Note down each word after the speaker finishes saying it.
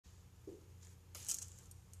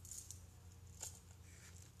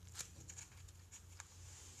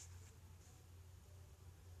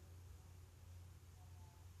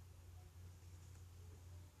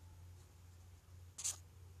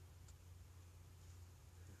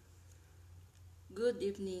Good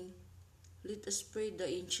evening. Let us pray the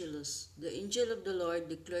Angelus. The angel of the Lord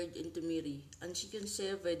declared unto Mary, and she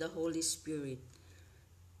conceived by the Holy Spirit.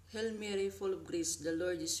 Hail Mary, full of grace, the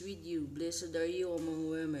Lord is with you. Blessed are you among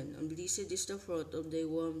women, and blessed is the fruit of thy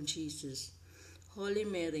womb, Jesus. Holy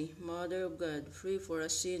Mary, Mother of God, pray for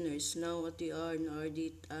us sinners, now at the hour of our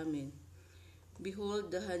death. Amen.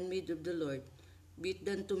 Behold the handmaid of the Lord. Be it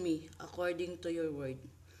done to me according to your word.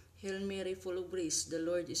 Hail Mary, full of grace, the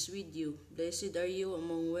Lord is with you. Blessed are you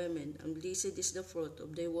among women, and blessed is the fruit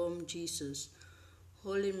of thy womb, Jesus.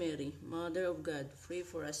 Holy Mary, Mother of God, pray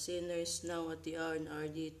for us sinners, now at the hour of our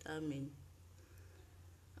death. Amen.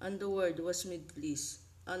 And the Word was made flesh,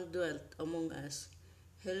 and dwelt among us.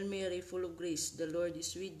 Hail Mary, full of grace, the Lord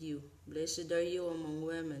is with you. Blessed are you among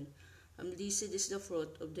women, and blessed is the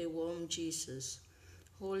fruit of thy womb, Jesus.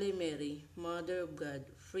 Holy Mary, Mother of God,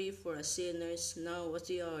 pray for us sinners, now at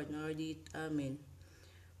the hour of our death. Amen.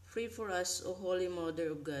 Pray for us, O Holy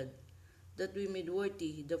Mother of God, that we may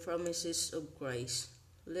worthy the promises of Christ.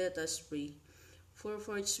 Let us pray. For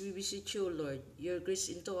first we beseech you, Lord, your grace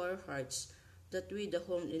into our hearts, that we, the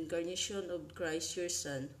whole incarnation of Christ your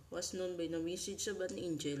Son, was known by the message of an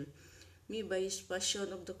angel, may by his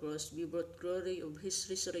passion of the cross be brought glory of his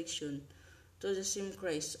resurrection, to the same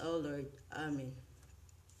Christ our Lord. Amen.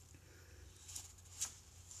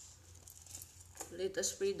 Let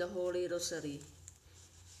us pray the Holy Rosary.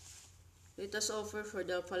 Let us offer for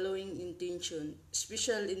the following intention,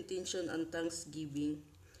 special intention and thanksgiving.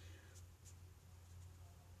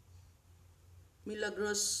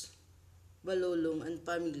 Milagros Balolong and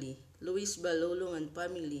family, Luis Balolong and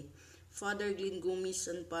family, Father Glyn Gumis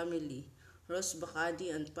and family, Ros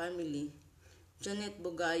Bacadi and family, Janet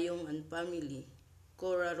Bogayong and family,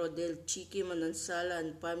 Cora Rodel Chiqui Manansala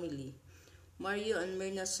and family, Mario and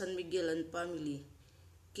Myrna San Miguel and family,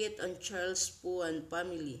 Kate and Charles Pu and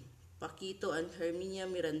family, Paquito and Herminia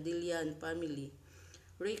Mirandilla and family,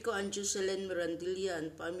 Rico and Jocelyn Mirandilla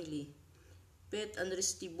and family, Pet and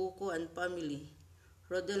Ristibuco and family,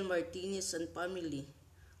 Rodel Martinez and family,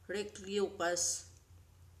 Rick Liupas,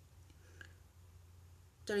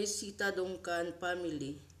 Teresita Dongka and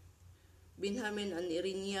family, Benjamin and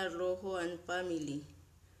Irinia Rojo and family,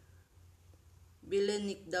 Belen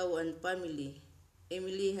Nikdaw and family,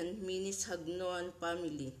 Emily and Minis Hagno and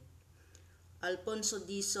family, Alfonso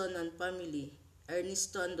Dizon and family,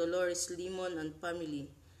 Ernesto and Dolores Limon and family,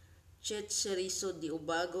 Chet Cerizo de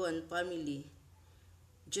Ubago and family,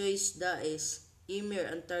 Joyce Daes, Emer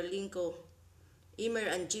and Jima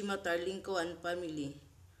Tarlinco and family,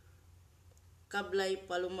 Kablay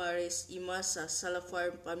Palomares Imasa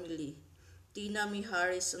Salafar family, Tina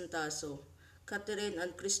Mihares Antaso, Catherine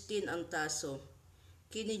and Christine Antaso,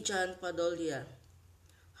 Kini John Padolia,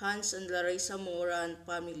 Hans and Larissa Mora and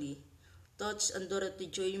family, Tots and Dorothy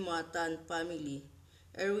Joy Mata and family,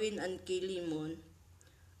 Erwin and Kay Limon,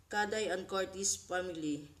 Kaday and Curtis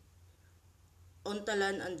family,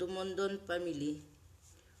 Ontalan and Dumondon family,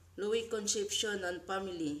 Louis Concepcion and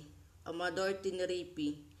family, Amador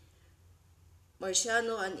Tineripi,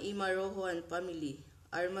 Marciano and Ima Rojo and family,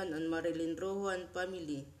 Arman and Marilyn Rojo and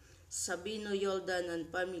family, Sabino Yoldan and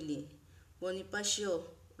family, Bonifacio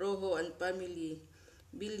Rojo and family,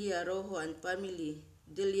 Bilia Rojo and family,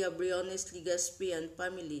 Delia Briones Ligaspi and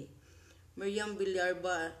family, Miriam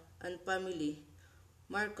Villarba and family,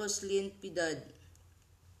 Marcos Lin Pidad,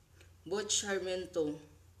 Butch Harmento,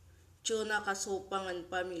 Chona Kasopang and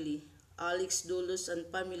family, Alex Dulos and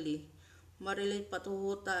family, Marilyn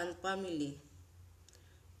Patuhuta and family,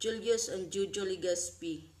 Julius and Jujo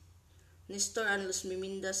Ligaspi, Nestor and Luz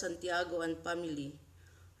Miminda Santiago and family,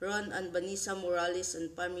 Ron and Vanessa Morales and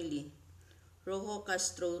family, Rojo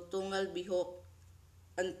Castro Tungal Bihok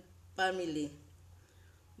and family,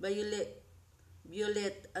 Violet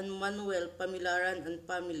and Manuel Pamilaran and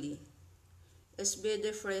family, SB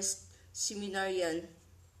de Frest Seminarian,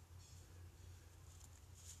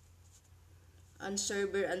 and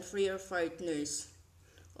server and prayer partners.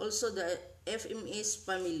 Also the FMS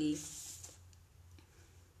family,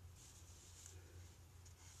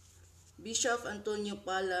 Bishop Antonio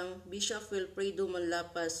Palang, Bishop Wilfredo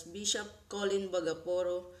Manlapas, Bishop Colin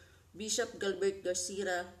Bagaporo, Bishop Galbert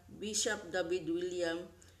Garcia, Bishop David William,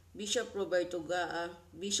 Bishop Roberto Gaa,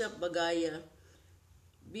 Bishop Bagaya,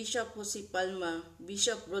 Bishop Jose Palma,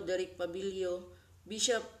 Bishop Roderick Pabilio,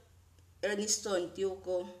 Bishop Ernesto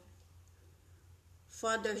Antioco,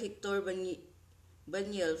 Father Hector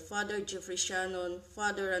Baniel, Father Jeffrey Shannon,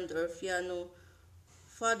 Father Rand Orfiano,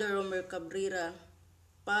 Father Romer Cabrera,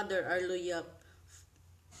 Father Arlo Yap,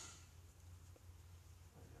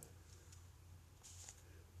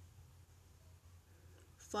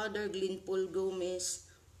 Father Glyn Paul Gomez,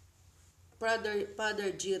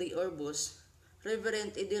 Father Jerry Orbos,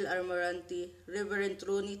 Reverend Edil Armaranti, Reverend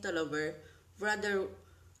Ronnie Talaver, Brother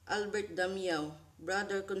Albert Damiao,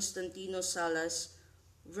 Brother Constantino Salas,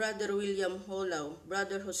 Brother William Holau,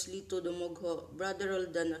 Brother Joslito Dumogho, Brother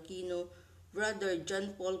Roldan Aquino, Brother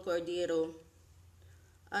John Paul Cordero,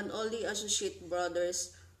 and all the associate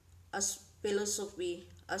brothers as philosophy,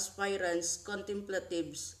 aspirants,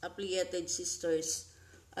 contemplatives, affiliated sisters,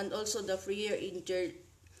 and also the freer injured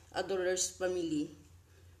adorers family,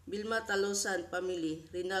 Vilma Talosa and family,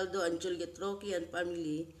 Rinaldo and Juliet Roque and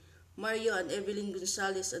family, Mario and Evelyn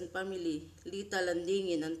Gonzalez and family, Lita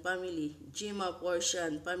Landingin and family, Jima Portia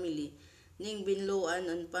and family, Ning Binloan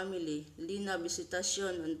and family, Lina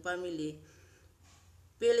Visitacion and family,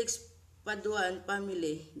 Felix Padua and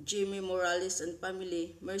family, Jimmy Morales and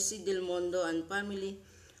family, Mercy Del Mondo and family,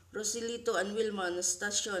 Rosilito and Wilma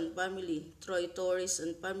Anastasio and family, Troy Torres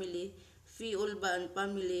and family, Fee Ulba and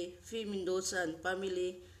family, Fee Mendoza and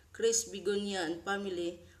family, Chris Bigonia and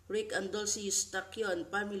family, Rick and Dulce Eustaquio and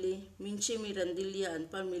family, Minchi Mirandilla and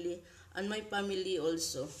family, and my family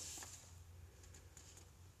also.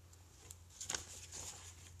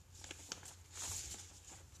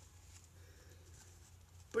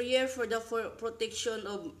 Prayer for the protection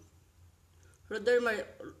of Rodel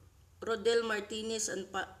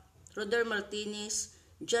Martinez,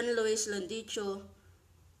 John Luis Landicho,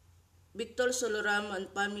 Victor Solorama and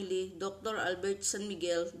family, Dr. Albert San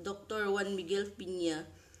Miguel, Dr. Juan Miguel Piña,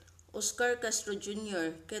 Oscar Castro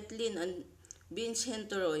Jr., Kathleen and Vince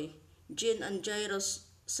Henteroy, Jean and Jairus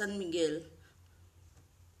San Miguel,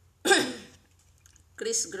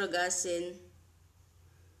 Chris Gragasen,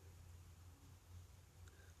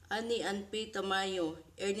 Annie and P. Tamayo,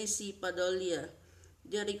 Ernest C. Padolia,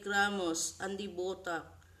 Derek Ramos, Andy Botak,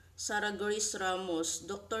 Sara Grace Ramos,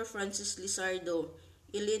 Dr. Francis Lizardo,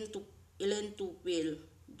 Ellen Tupil,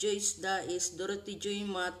 Joyce Dais, Dorothy Joy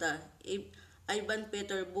Mata, Ivan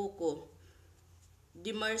Peter Buko,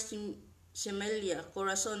 Dimar Semelia,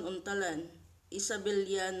 Corazon Untalan, Isabel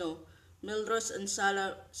Llano, Melrose and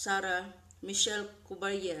Sara, Michelle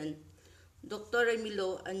Kubarian, Dr.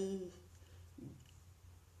 Emilo and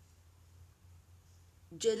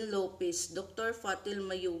Jen Lopez, Dr. Fatil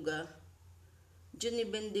Mayuga, Jenny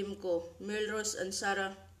Bendimco, Melrose and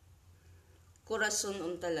Sara, Corazon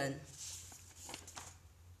Untalan.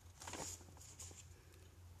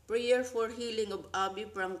 Prayer for healing of Abby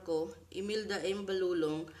Franco, Imelda M.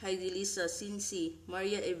 Balulong, Heidi Lisa Sinsi,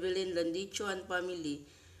 Maria Evelyn Landicho and family,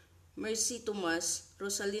 Mercy Tomas,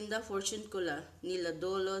 Rosalinda Fortune Cola, Nila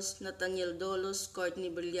Dolos, Nathaniel Dolos, Courtney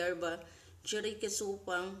Villarba, Jerry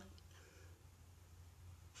Kesupang,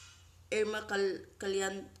 Irma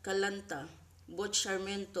Calanta, Butch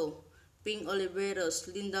Sarmento, Ping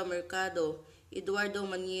Oliveros, Linda Mercado, Eduardo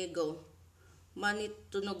Maniego,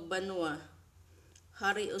 Manit Tunog Banua,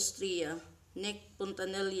 Harry Austria, Nick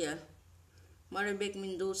Puntanilla, Maribek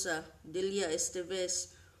Mendoza, Delia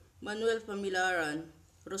Esteves, Manuel Pamilaran,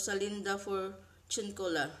 Rosalinda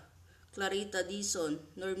Fortuncola, Clarita Dizon,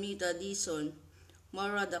 Normita Dizon,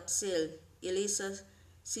 Mara Daxel, Elisa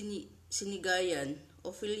Sinigayan,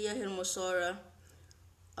 Ophelia Hermosora,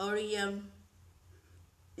 Aurea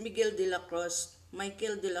Miguel de la Cruz,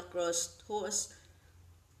 Michael de la Cruz, who was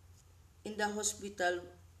in the hospital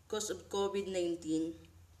because of COVID-19,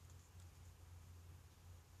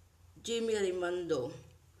 Jimmy Rimando,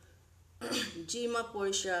 Jima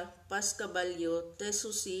Portia, Paz Caballo,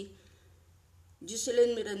 Tesusi,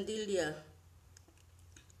 Jocelyn Mirandilla,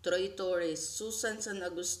 Troy Torres, Susan San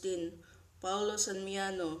Agustin, Paulo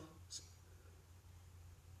Sanmiano,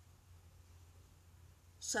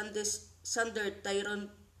 Sander Tyron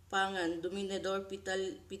Pangan, Dominador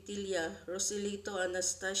Pitilla, Rosilito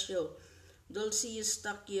Anastasio, Dulce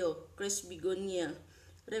Eustaquio, Chris Bigonia,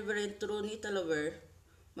 Reverend Ronnie Talaver,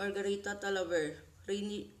 Margarita Talaver,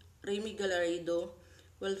 Remy Galarido,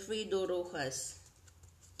 Wilfredo Rojas.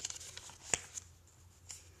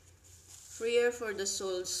 Prayer for the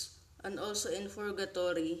souls and also in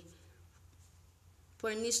purgatory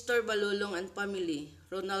for Nestor Balulong and family,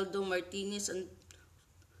 Ronaldo Martinez and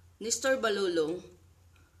Nestor Balulong,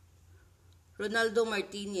 Ronaldo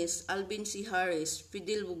Martinez, Alvin C. Harris,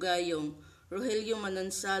 Fidel Bugayong, Rogelio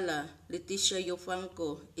Manansala, Leticia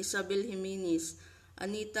Yofanco, Isabel Jimenez,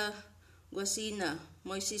 Anita Guasina,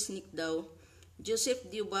 Moises Nicdao,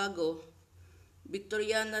 Joseph Diobago,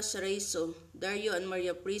 Victoriana Cerezo, Dario and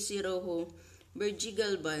Maria Prisi Rojo, Bergie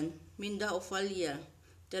Galban, Minda Ofalia,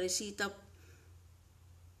 Teresita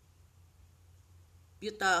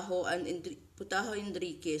Putaho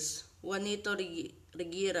Enriquez, Juanito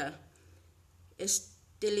Reguera,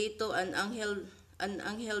 Estelito and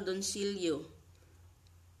Angel Doncillo,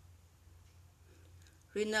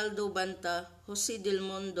 Rinaldo Banta, Jose Del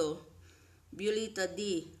Mondo, Violeta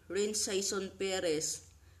D., Ren Saison Perez,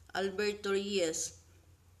 Alberto Reyes,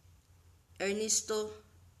 Ernesto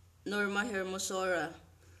Norma Hermosora,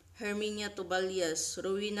 Herminia Toballas,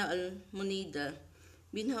 Rowena Almonida,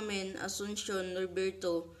 Benjamin Asuncion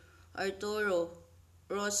Norberto, Arturo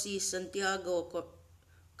Rossi Santiago,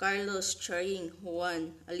 Carlos Charing,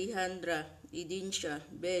 Juan, Alejandra, Idincia,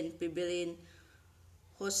 Ben, Piberin,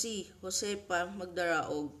 Josepa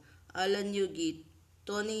Magdaraog, Alan Yugit,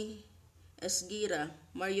 Tony Esgira,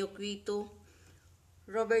 Mario Quito,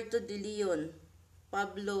 Roberto De Leon,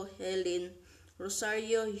 Pablo Helen,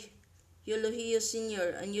 Rosario Eulogio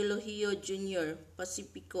Sr. and Eulogio Jr.,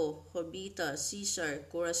 Pacifico, Jovita, Cesar,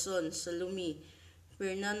 Corazon, Salumi,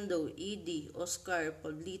 Fernando, Edie, Oscar,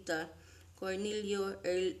 Pablita, Cornelio,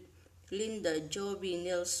 Linda, Joby,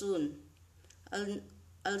 Nelson,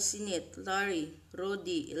 Alcinet, Larry,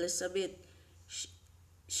 Rodi, Elizabeth,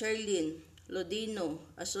 Sherlyn, Lodino,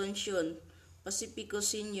 Asuncion, Pacifico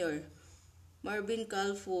Sr., Marvin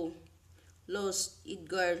Calfo, Los,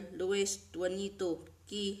 Edgar, Luis, Juanito,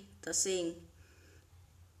 Ki, Taseng,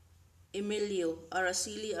 Emilio,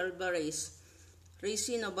 Araceli Alvarez,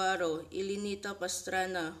 Racey Navarro, Elinita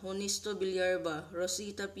Pastrana, Honisto Villarba,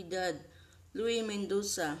 Rosita Pidad, Luis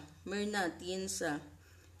Mendoza, Myrna Tienza,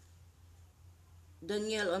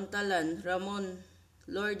 Daniel Ontalan, Ramon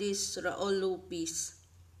Lourdes Raul Lopez,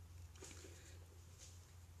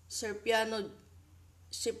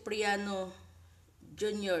 Cipriano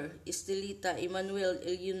Jr., Estelita, Emmanuel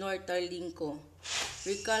Eleonor Tarlinco,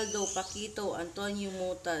 Ricardo Paquito Antonio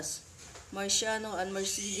Motas, Marciano and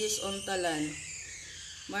Mercedes Ontalan,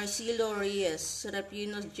 Marcelo Reyes,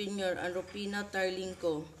 Serapino Jr. and Rupina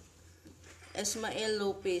Tarlinco, Esmael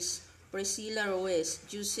Lopez, Priscilla Ruiz,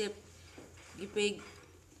 Joseph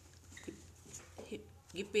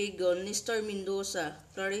Gipegon, Nestor Mendoza,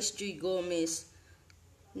 Clarice J. Gomez,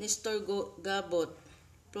 Nestor Gabot,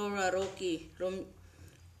 Flora Rocky,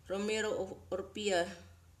 Romero Orpia,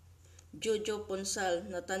 Jojo Ponsal,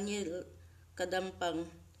 Nathaniel Kadampang,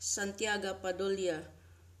 Santiago Padolia,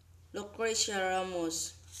 Lucrecia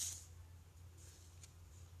Ramos,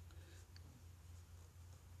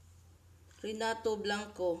 Renato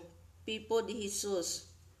Blanco, Pipo de Jesus,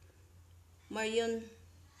 Marion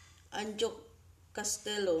Anjo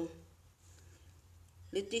Castelo,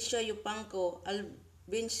 Leticia Yupanco,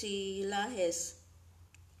 Alvin Silajes,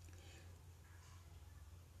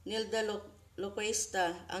 Nelda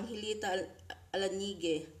Locuesta, Angelita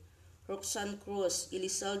Alanigue, Roxanne Cruz,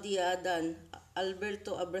 Elizalde Adan,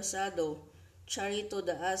 Alberto Abrasado, Charito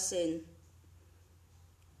Daasen,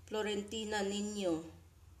 Florentina Niño,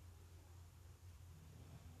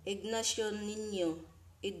 Ignacio Niño,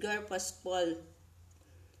 Edgar Pascual,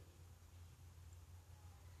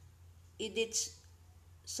 Edith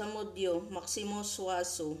Samudio, Maximo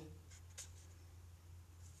Suazo,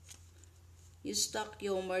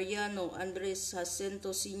 Eustaquio Mariano, Andres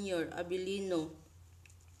Jacinto Sr., Abilino,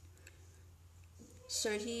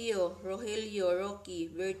 Sergio, Rogelio, Rocky,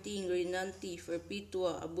 Berting, Renanti,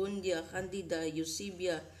 Perpetua, Abundia, Candida,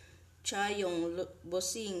 Eusebia, Chayong,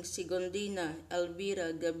 Bosing, Sigondina,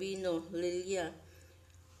 Elvira, Gabino, Lilia,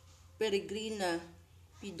 Peregrina,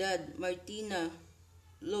 Piedad, Martina,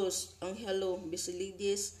 Los, Angelo,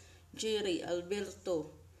 Basilides, Jerry,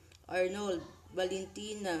 Alberto, Arnold,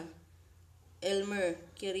 Valentina, Elmer,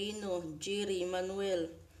 Quirino, Jerry, Manuel,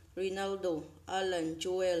 Rinaldo, Alan,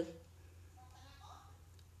 Joel,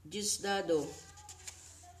 Diosdado,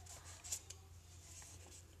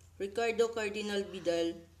 Ricardo Cardinal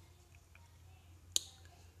Vidal,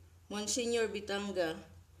 Monsignor Bitanga,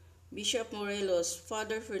 Bishop Morelos,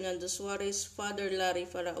 Father Fernando Suarez, Father Larry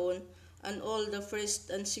Faraon, and all the priests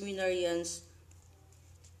and seminarians.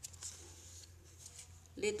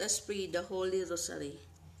 Let us pray the Holy Rosary.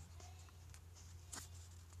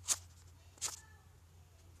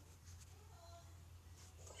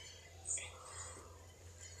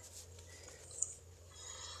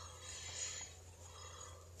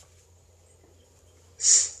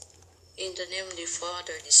 In the name of the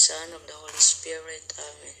Father, the Son, of the Holy Spirit.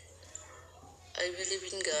 Amen. I believe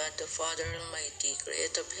in God, the Father Almighty,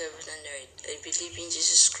 creator of heaven and earth. I believe in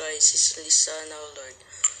Jesus Christ, His only Son, our Lord,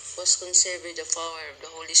 who was conceived with the power of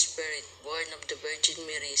the Holy Spirit, born of the Virgin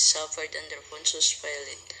Mary, suffered under Pontius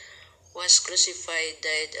Pilate, was crucified,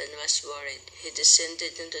 died, and was buried. He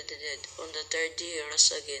descended into the dead. On the third day he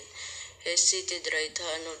rose again. He is seated right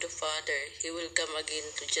hand of the Father. He will come again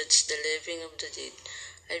to judge the living of the dead.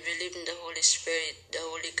 I believe in the Holy Spirit, the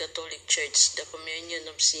Holy Catholic Church, the communion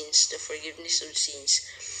of sins, the forgiveness of sins,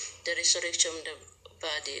 the resurrection of the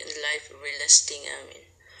body, and life everlasting. Amen.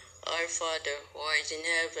 Our Father, who art in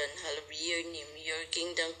heaven, hallowed be your name. Your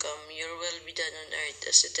kingdom come, your will be done on earth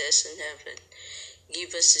as it is in heaven.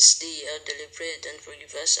 Give us this day our daily bread, and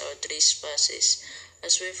forgive us our trespasses,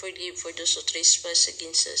 as we forgive for those who trespass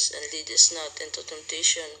against us. And lead us not into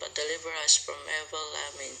temptation, but deliver us from evil.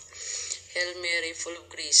 Amen. Hail Mary, full of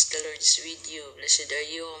grace, the Lord is with you. Blessed are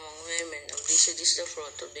you among women, and blessed is the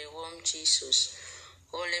fruit of thy womb, Jesus.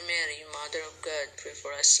 Holy Mary, Mother of God, pray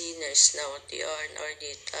for us sinners, now at the hour and our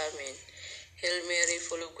death. Amen. Hail Mary,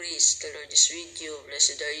 full of grace, the Lord is with you.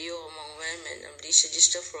 Blessed are you among women, and blessed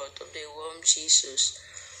is the fruit of thy womb, Jesus.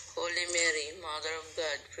 Holy Mary, Mother of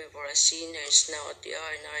God, pray for us sinners, now at the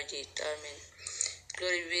hour and our death. Amen.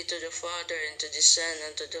 Glory be to the Father, and to the Son,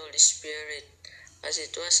 and to the Holy Spirit, as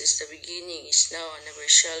it was in the beginning, is now, and ever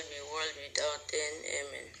shall be, world without end.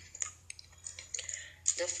 Amen.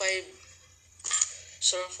 The five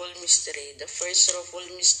sorrowful mystery. The first sorrowful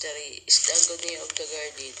mystery is the agony of the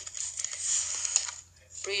guardian.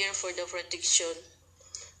 Prayer for the protection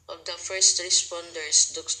of the first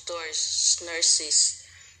responders, doctors, nurses,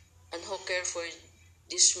 and who care for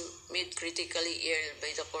these made critically ill by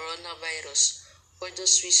the coronavirus, for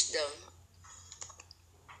those wisdom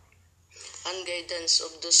and guidance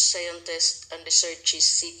of those scientists and researchers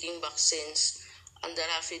seeking vaccines and the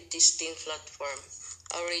rapid testing platform.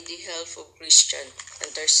 Our ready help of Christian,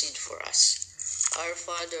 intercede for us. Our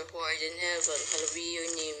Father, who art in heaven, hallowed be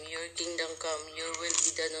your name. Your kingdom come, your will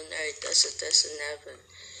be done on earth as it is in heaven.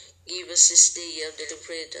 Give us this day our daily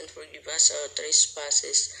bread, and forgive us our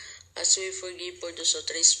trespasses, as we forgive for those who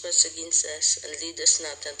trespass against us. And lead us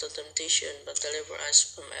not into temptation, but deliver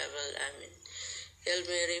us from evil. Amen. Hail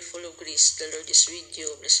Mary, full of grace, the Lord is with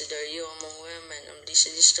you. Blessed are you among women, and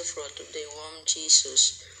blessed is the fruit of thy womb,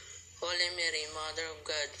 Jesus. Holy Mary, Mother of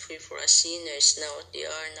God, pray for us sinners, now at the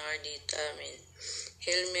hour and our death. Amen.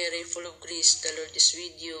 Hail Mary, full of grace, the Lord is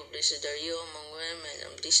with you. Blessed are you among women,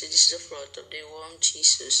 and blessed is the fruit of thy womb,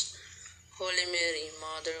 Jesus. Holy Mary,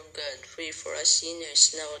 Mother of God, pray for us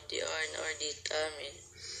sinners, now at the hour and our death. Amen.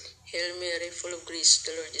 Hail Mary, full of grace,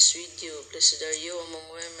 the Lord is with you. Blessed are you among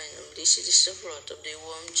women, and blessed is the fruit of thy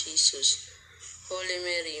womb, Jesus. Holy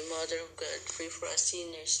Mary, Mother of God, pray for us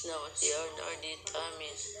sinners, now at the hour and our death.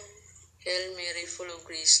 Amen. Hail Mary, full of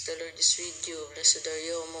grace, the Lord is with you. Blessed are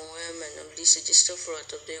you among women, and blessed is the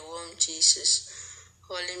fruit of thy womb, Jesus.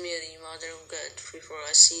 Holy Mary, Mother of God, pray for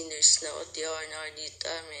us sinners, now at the hour and our death.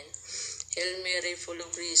 Amen. Hail Mary, full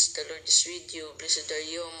of grace, the Lord is with you. Blessed are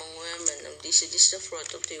you among women, and blessed is the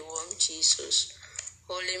fruit of thy womb, Jesus.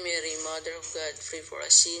 Holy Mary, Mother of God, pray for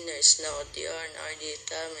us sinners, now at the hour and our death.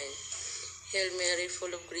 Amen. Hail Mary,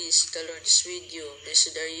 full of grace, the Lord is with you.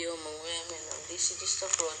 Blessed are you among women, and blessed is the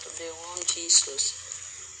fruit of thy womb, Jesus.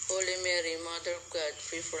 Holy Mary, Mother of God,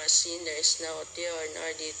 pray for us sinners, now at the hour and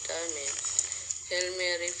our death. Amen. Hail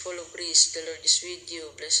Mary, full of grace, the Lord is with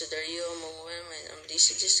you. Blessed are you among women, and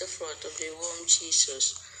blessed is the fruit of thy womb,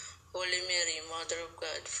 Jesus. Holy Mary, Mother of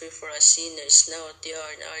God, pray for us sinners, now at the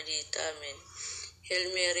hour and our death. Amen.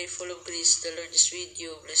 Hail Mary, full of grace, the Lord is with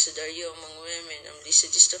you. Blessed are you among women, and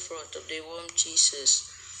blessed is the fruit of thy womb,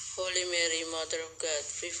 Jesus. Holy Mary, Mother of God,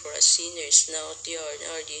 pray for us sinners, now at the hour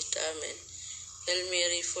and our death. Amen. Hail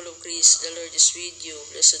Mary, full of grace, the Lord is with you.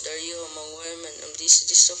 Blessed are you among women, and blessed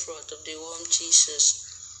is the fruit of thy womb, Jesus.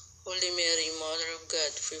 Holy Mary, Mother of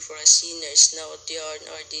God, pray for us sinners, now at the hour and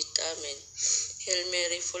our death. Amen. Hail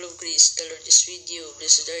Mary, full of grace, the Lord is with you.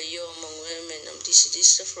 Blessed are you among women, and blessed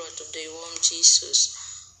is the fruit of thy womb, Jesus.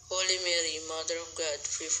 Holy Mary, Mother of God,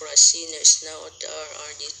 pray for us sinners, now at the hour of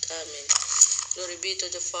our death. Amen. Glory be to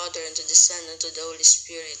the Father, and to the Son, and to the Holy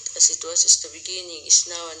Spirit, as it was in the beginning, is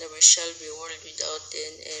now, and ever shall be, world without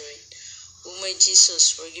end. Amen. O my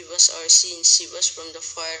Jesus, forgive us our sins, save us from the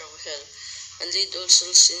fire of hell, and lead all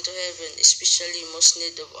souls into heaven, especially most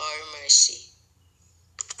need of our mercy.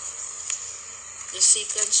 The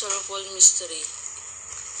second sorrowful mystery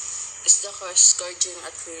is the scourging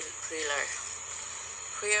at Pilar.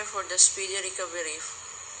 Prayer for the speedy recovery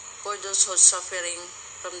for those who are suffering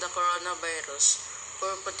from the coronavirus,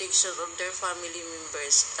 for protection of their family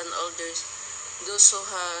members, and all those who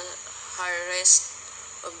are harassed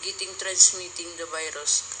of transmitting the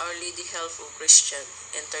virus. Our Lady, help of Christian,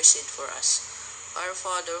 intercede for us. Our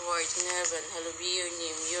Father, who art in heaven, hallowed be your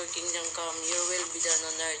name. Your kingdom come, your will be done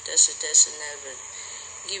on earth as it is in heaven.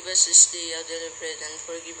 Give us this day our daily bread, and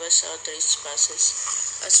forgive us our trespasses,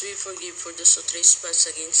 as we forgive for those who trespass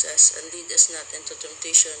against us. And lead us not into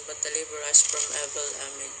temptation, but deliver us from evil.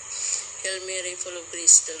 Amen. Hail Mary, full of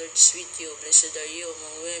grace, the Lord is with you. Blessed are you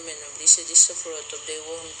among women, and blessed is the fruit of thy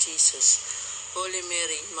womb, Jesus. Holy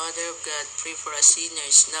Mary, Mother of God, pray for us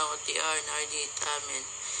sinners, now at the hour and our death. Amen.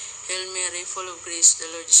 Hail Mary, full of grace, the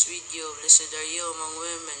Lord is with you. Blessed are you among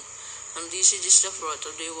women, and blessed is the fruit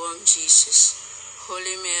of thy womb, Jesus.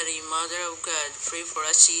 Holy Mary, Mother of God, pray for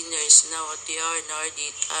us sinners, now at the hour of our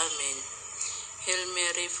death. Amen. Hail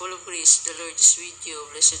Mary, full of grace, the Lord is with you.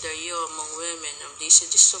 Blessed are you among women, and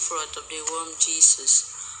blessed is the fruit of thy womb, Jesus.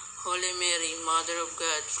 Holy Mary, Mother of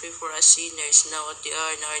God, pray for us sinners, now at the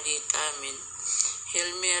hour of our death. Amen.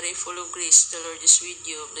 Hail Mary, full of grace, the Lord is with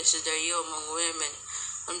you. Blessed are you among women,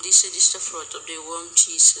 and blessed is the fruit of thy womb,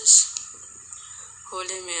 Jesus.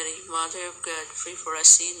 Holy Mary, Mother of God, pray for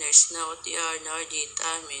us sinners, now at the hour of our death.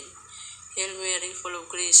 Amen. Hail Mary, full of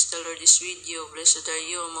grace, the Lord is with you. Blessed are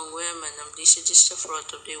you among women, and blessed is the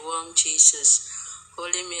fruit of thy womb, Jesus.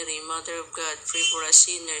 Holy Mary, Mother of God, pray for us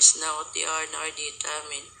sinners, now at the hour of our death.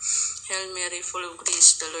 Amen. Hail Mary, full of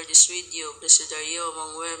grace, the Lord is with you. Blessed are you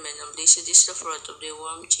among women, and blessed is the fruit of thy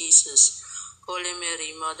womb, Jesus. Holy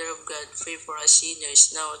Mary, Mother of God, pray for us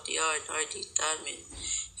sinners, now at the hour of our death. Amen.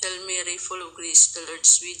 Hail Mary, full of grace, the Lord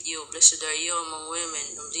is with you. Blessed are you among women,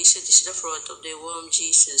 and blessed is the fruit of thy womb,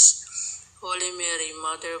 Jesus. Holy Mary,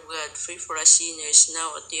 Mother of God, pray for us sinners,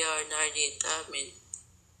 now at the hour of our death. Amen.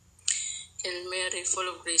 Hail Mary, full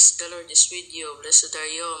of grace, the Lord is with you. Blessed are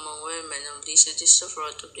you among women, and blessed is the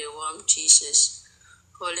fruit of thy womb, Jesus.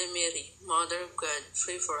 Holy Mary, Mother of God,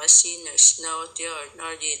 pray for us sinners, now at the hour of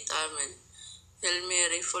our death. Amen. Hail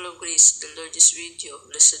Mary, full of grace, the Lord is with you.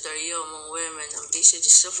 Blessed are you among women, and blessed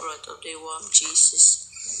is the fruit of thy womb, Jesus.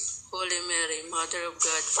 Holy Mary, Mother of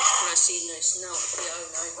God, pray for us sinners, now at the hour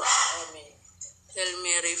of our death. Amen. Hail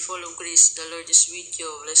Mary, full of grace, the Lord is with you.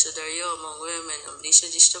 Blessed are you among women, and blessed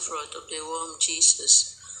is the fruit of thy womb,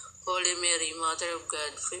 Jesus. Holy Mary, Mother of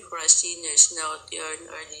God, pray for us sinners, now at the hour of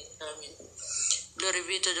our death. Amen. Glory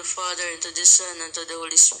be to the Father, and to the Son, and to the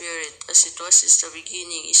Holy Spirit, as it was in the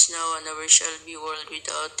beginning, is now, and ever shall be, world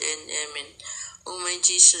without end. Amen. O my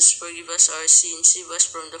Jesus, forgive us our sins, save us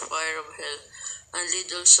from the fire of hell, and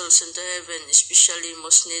lead all souls into heaven, especially in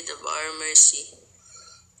most need of our mercy.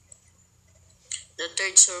 The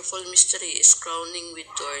third sorrowful mystery is crowning with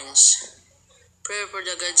thorns. Prayer for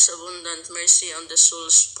the God's abundant mercy on the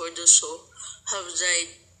souls for those who have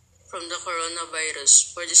died from the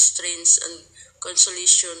coronavirus, for the strength and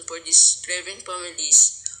consolation for these grieving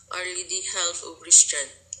families. Our Lady, Health of Christian,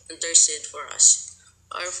 intercede for us.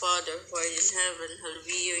 Our Father, who art in heaven, hallowed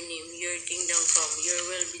be your name. Your kingdom come, your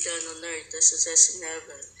will be done on earth as it is in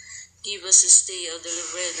heaven. Give us this day our daily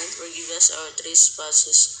bread, and forgive us our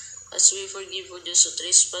trespasses, as we forgive those who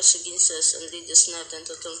trespass against us, and lead us not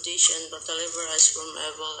into temptation, but deliver us from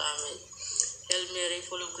evil. Amen. Hail Mary,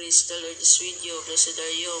 full of grace, the Lord is with you. Blessed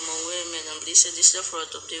are you among women, and blessed is the fruit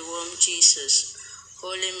of thy womb, Jesus.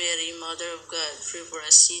 Holy Mary, Mother of God, pray for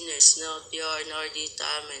us sinners, now at the hour of our death.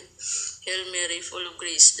 Amen. Hail Mary, full of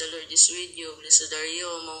grace, the Lord is with you. Blessed are you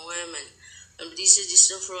among women, and blessed is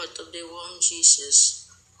the fruit of thy womb, Jesus.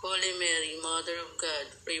 Holy Mary, Mother of God,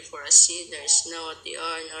 pray for us sinners, now at the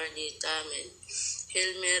hour of our death. Amen.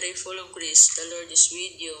 Hail Mary, full of grace, the Lord is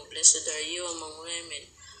with you. Blessed are you among women,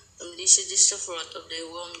 and blessed is the fruit of thy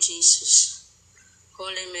womb, Jesus.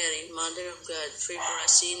 Holy Mary, Mother of God, pray for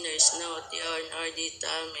us sinners, now at the hour of our death.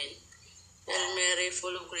 Amen. Hail Mary,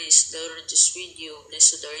 full of grace, the Lord is with you.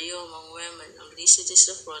 Blessed are you among women, and blessed is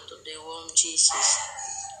the fruit of thy womb, Jesus.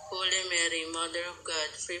 Holy Mary, Mother of God,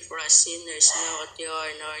 pray for us sinners, now at the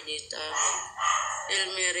hour of our death. Amen.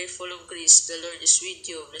 Hail Mary, full of grace, the Lord is with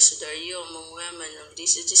you. Blessed are you among women, and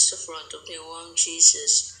blessed is the fruit of thy womb,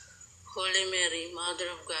 Jesus. Holy Mary,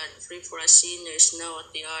 Mother of God, pray for us sinners, now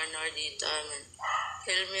at the hour of our death. Amen.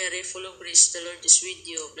 Hail Mary, full of grace, the Lord is with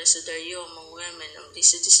you. Blessed are you among women, and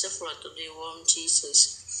blessed is the fruit of thy womb,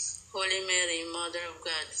 Jesus. Holy Mary, Mother of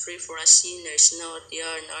God, pray for us sinners, now at the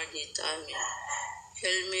hour of our death. Amen.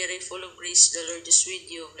 Hail Mary, full of grace, the Lord is with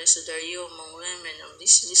you. Blessed are you among women, and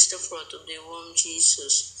blessed is the fruit of thy womb,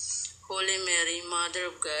 Jesus. Holy Mary, Mother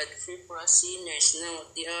of God, pray for us sinners, now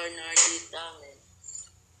at the hour of our death. Amen.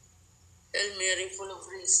 Hail Mary, full of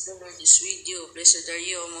grace, the Lord is with you. Blessed are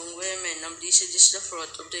you among women, and blessed is the fruit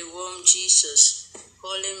of thy womb, Jesus.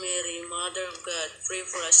 Holy Mary, Mother of God, pray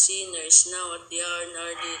for us sinners, now at the hour of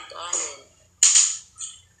our death. Amen.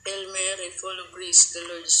 Hail Mary, full of grace, the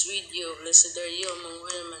Lord is with you. Blessed are you among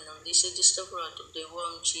women, and blessed is the fruit of thy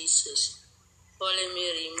womb, Jesus. Holy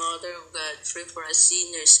Mary, Mother of God, pray for us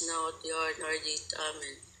sinners, now at the hour of our death.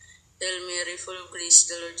 Amen. Hail Mary, full of grace,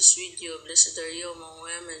 the Lord is with you. Blessed are you among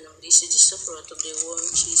women, and blessed is the fruit of thy womb,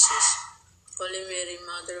 Jesus. Holy Mary,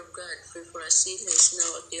 Mother of God, pray for us sinners,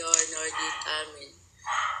 now at the hour of our death. Amen.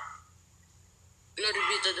 Glory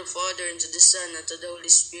be to the Father, and to the Son, and to the Holy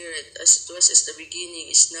Spirit, as it was in the beginning,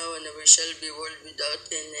 is now, and ever shall be, world without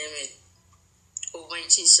end. Amen. O my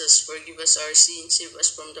Jesus, forgive us our sins, save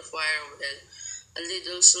us from the fire of hell, and lead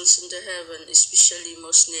all souls into heaven, especially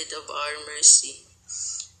most need of our mercy.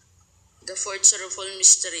 The fourth sorrowful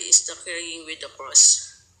mystery is the carrying with the cross.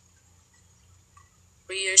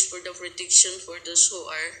 Prayers for the protection for those who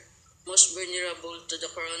are most vulnerable to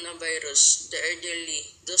the coronavirus, the elderly,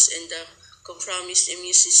 those in the compromised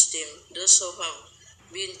immune system, those who have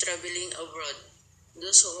been traveling abroad,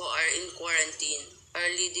 those who are in quarantine. Our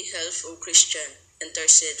Lady, Health of Christian,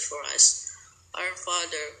 intercede for us. Our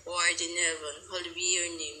Father, who art in heaven, hallowed be your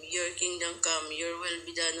name. Your kingdom come, your will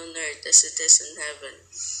be done on earth as it is in heaven.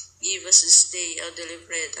 Give us this day our daily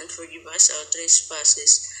bread, and forgive us our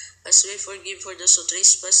trespasses, as we forgive for those who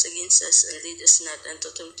trespass against us, and lead us not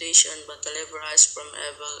into temptation, but deliver us from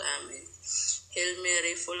evil. Amen. Hail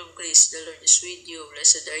Mary, full of grace, the Lord is with you.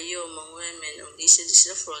 Blessed are you among women, and blessed is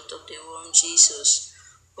the fruit of thy womb, Jesus.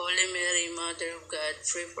 Holy Mary, Mother of God,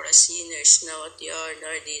 pray for us sinners, now at the hour of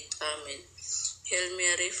our death. Amen. Hail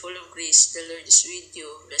Mary, full of grace, the Lord is with you.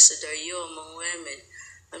 Blessed are you among women,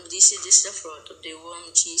 and blessed is the fruit of thy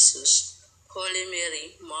womb, Jesus. Holy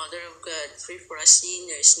Mary, Mother of God, pray for us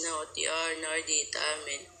sinners, now at the hour of our death.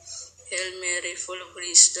 Amen. Hail Mary, full of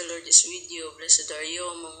grace, the Lord is with you. Blessed are you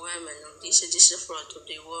among women, and blessed is the fruit of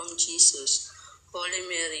thy womb, Jesus. Holy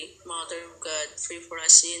Mary, Mother of God, pray for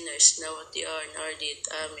us sinners, now at the hour of our death.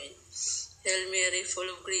 Amen. Hail Mary,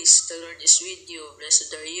 full of grace, the Lord is with you.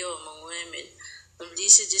 Blessed are you among women, and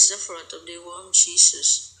blessed is the fruit of thy womb,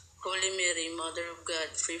 Jesus. Holy Mary, Mother of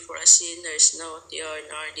God, pray for us sinners, now at the hour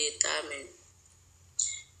of our death. Amen.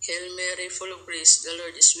 Hail Mary, full of grace, the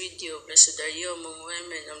Lord is with you. Blessed are you among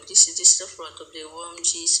women, and blessed is the fruit of thy womb,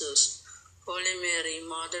 Jesus. Holy Mary,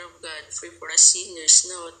 Mother of God, pray for us sinners,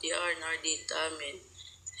 now at the hour of our death. Amen.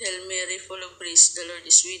 Hail Mary, full of grace, the Lord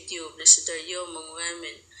is with you. Blessed are you among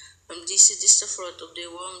women, and blessed is the fruit of thy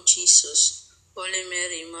womb, Jesus. Holy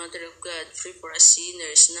Mary, Mother of God, pray for us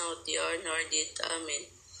sinners, now at the hour of our death. Amen.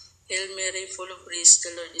 Hail Mary, full of grace,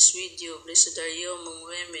 the Lord is with you. Blessed are you among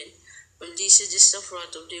women, and blessed is the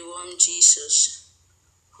fruit of thy womb, Jesus.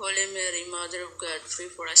 Holy Mary, Mother of God, pray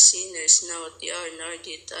for us sinners, now at the hour of our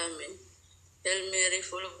death. Amen. Hail Mary,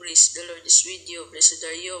 full of grace, the Lord is with you. Blessed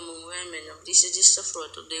are you among women, and blessed is the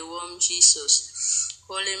fruit of thy womb, Jesus.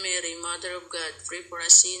 Holy Mary, Mother of God, pray for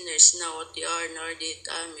us sinners, now at the hour of our death.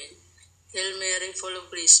 Amen. Hail Mary, full of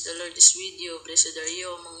grace, the Lord is with you. Blessed are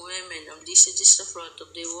you among women, and blessed is the fruit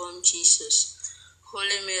of thy womb, Jesus.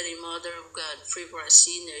 Holy Mary, Mother of God, pray for us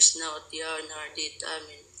sinners, now at the hour of our death.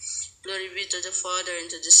 Amen. Glory be to the Father, and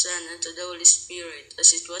to the Son, and to the Holy Spirit,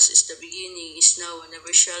 as it was in the beginning, is now, and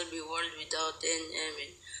ever shall be, world without end.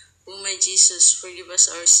 Amen. O my Jesus, forgive us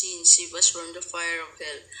our sins, save us from the fire of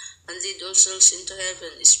hell, and lead all souls into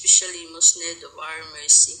heaven, especially most need of our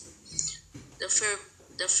mercy. The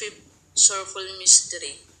fifth sorrowful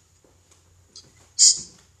mystery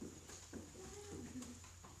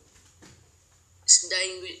is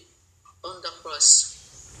dying on the cross.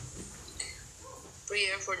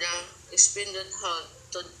 Prayer for the expanded health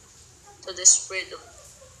to the spread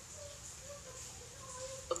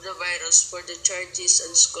of the virus, for the churches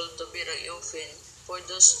and school to be reopened, for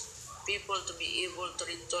those people to be able to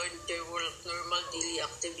return to their normal daily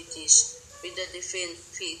activities with a defined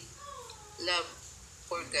faith, love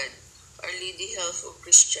for God. Our Lady, Health of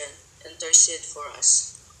Christian, intercede for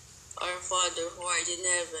us. Our Father, who art in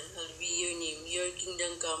heaven, hallowed be your name. Your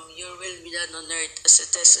kingdom come, your will be done on earth as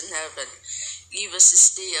it is in heaven. Give us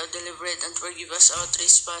this day our daily bread, and forgive us our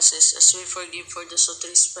trespasses, as we forgive for those who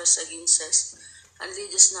trespass against us. And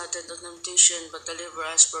lead us not into temptation, but deliver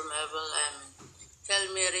us from evil. Amen.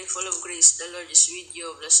 Hail Mary, full of grace, the Lord is with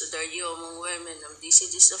you. Blessed are you among women, and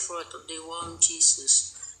blessed is the fruit of thy womb,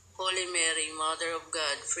 Jesus. Holy Mary, Mother of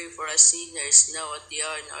God, pray for us sinners, now at the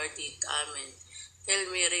hour of our death. Amen. Hail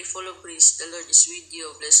Mary, full of grace, the Lord is with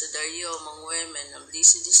you. Blessed are you among women, and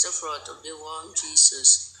blessed is the fruit of thy womb,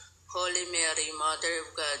 Jesus. Holy Mary, Mother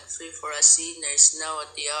of God, pray for us sinners, now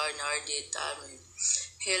at the hour of our death. Amen.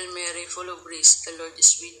 Hail Mary, full of grace, the Lord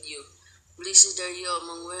is with you. Blessed are you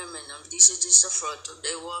among women, and blessed is the fruit of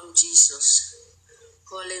thy womb, Jesus.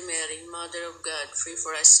 Holy Mary, Mother of God, pray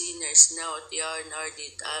for us sinners, now at the hour of our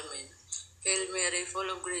death. Amen. Hail Mary, full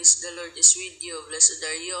of grace, the Lord is with you. Blessed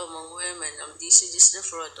are you among women, and blessed is the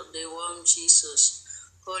fruit of thy womb, Jesus.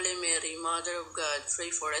 Holy Mary, Mother of God,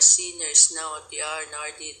 pray for us sinners, now at the hour of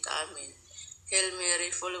our death. Amen. Hail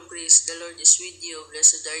Mary, full of grace, the Lord is with you.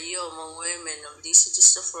 Blessed are you among women, and blessed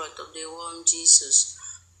is the fruit of thy womb, Jesus.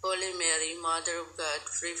 Holy Mary, Mother of God,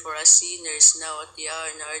 pray for us sinners, now at the hour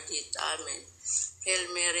of our death. Amen.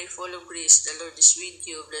 Hail Mary, full of grace, the Lord is with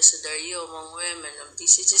you. Blessed are you among women, and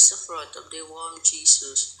blessed is the fruit of thy womb,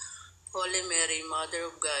 Jesus. Holy Mary, Mother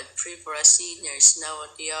of God, pray for us sinners, now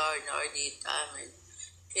at the hour of our death. Amen.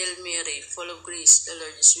 Hail Mary, full of grace, the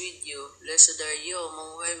Lord is with you. Blessed are you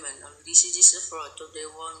among women, and blessed is the fruit of thy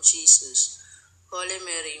womb, Jesus. Holy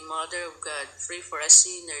Mary, Mother of God, pray for us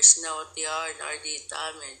sinners, now at the hour of our death.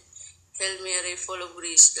 Amen. Hail Mary, full of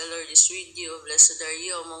grace, the Lord is with you. Blessed are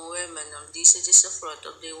you among women, and blessed is the fruit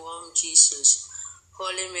of thy womb, Jesus.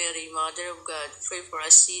 Holy Mary, Mother of God, pray for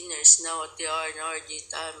us sinners, now at the hour of our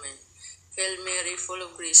death. Amen. Hail Mary, full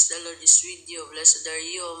of grace, the Lord is with you. Blessed are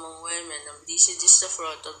you among women, and blessed is the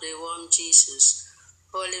fruit of thy womb, Jesus.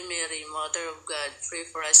 Holy Mary, Mother of God, pray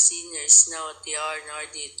for us sinners, now at the hour of our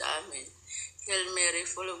death. Amen. Hail Mary,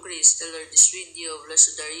 full of grace, the Lord is with you.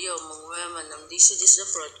 Blessed are you among women, and blessed is the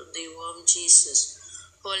fruit of thy womb, Jesus.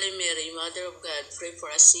 Holy Mary, Mother of God, pray for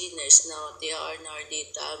us sinners, now at the hour of our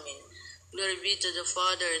death. Amen. Glory be to the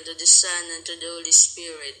Father, and to the Son, and to the Holy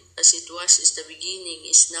Spirit, as it was in the beginning,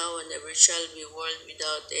 is now, and ever shall be, world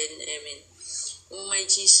without end. Amen. O my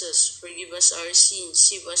Jesus, forgive us our sins,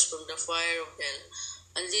 save us from the fire of hell,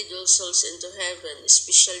 and lead all souls into heaven,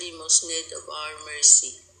 especially most need of our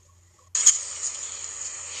mercy.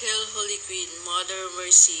 Hail, Holy Queen, Mother of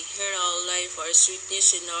Mercy, hear our life, our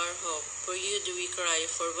sweetness, and our hope. For you do we cry,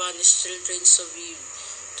 for banished children of Eve.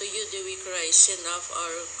 To you do we cry, send up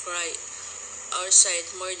our cry, our sight,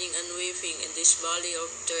 mourning and weeping in this valley of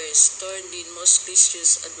tears. Turn in, most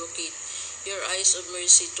gracious Advocate, your eyes of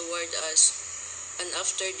mercy toward us, and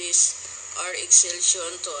after this, our exile show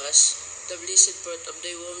unto us the blessed fruit of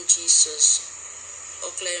thy womb, Jesus. O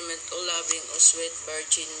clement, O loving, O sweet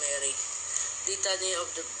Virgin Mary. Litany of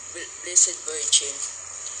the Blessed Virgin.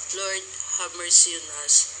 Lord, have mercy on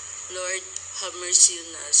us. Lord, have mercy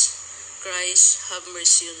on us. Christ, have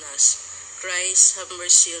mercy on us. Christ, have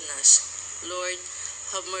mercy on us. Lord,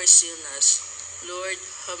 have mercy on us. Lord,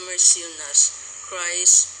 have mercy on us.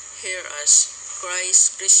 Christ, hear us.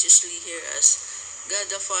 Christ, graciously hear us. God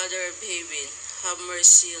the Father of heaven, have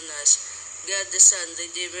mercy on us. God the Son, the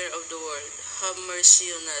Redeemer of the world, have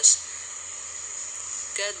mercy on us.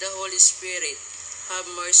 God the Holy Spirit, have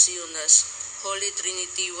mercy on us. Holy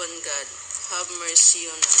Trinity, one God, have mercy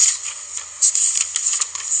on us.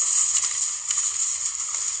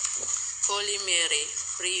 Holy Mary,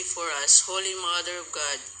 pray for us. Holy Mother of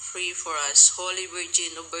God, pray for us. Holy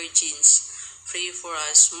Virgin of Virgins, pray for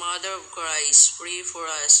us. Mother of Christ, pray for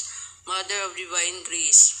us. Mother of Divine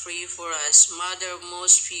Grace, pray for us. Mother of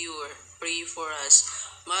Most Pure, pray for us.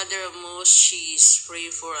 Mother of Most Chaste, pray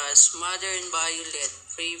for us. Mother Inviolate,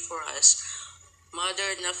 pray for us.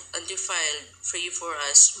 Mother Undefiled, pray for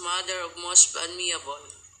us. Mother of Most Admirable,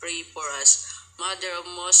 pray for us. Mother of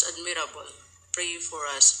Most Admirable, pray for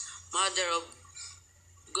us. Mother of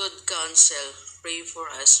Good Counsel, pray for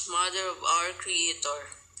us. Mother of our Creator,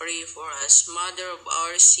 pray for us. Mother of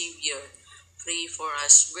our Savior, pray for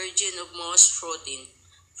us. Virgin of Most Prudent,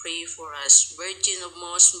 pray for us. Virgin of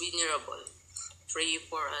Most Venerable, pray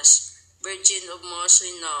for us. Virgin of Most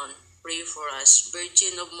Renowned, pray for us.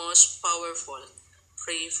 Virgin of Most Powerful,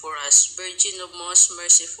 pray for us. Virgin of Most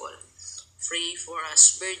Merciful, pray for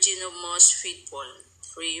us. Virgin of Most Faithful,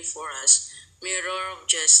 pray for us. Mirror of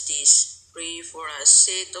Justice, pray for us.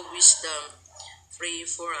 Seat of Wisdom, pray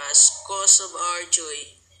for us. Cause of our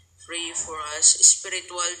joy, pray for us.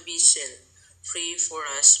 Spiritual Vessel, pray for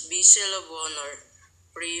us. Vessel of Honor,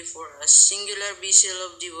 pray for us. Singular Vessel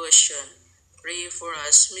of Devotion, pray for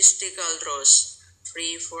us. Mystical Rose,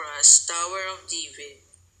 pray for us. Tower of David,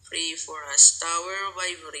 pray for us. Tower of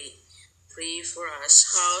Ivory, pray for us.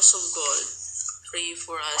 House of Gold, pray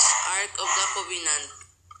for us. Ark of the Covenant,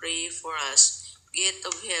 pray for us. Gate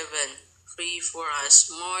of Heaven, pray for us.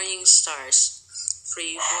 Morning Stars,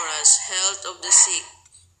 pray for us. Health of the sick,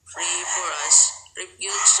 pray for us.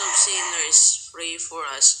 Refuge of sinners, pray for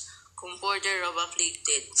us. Comforter of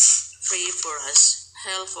afflicted, pray for us.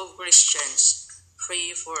 Health of Christians,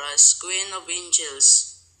 pray for us. Queen of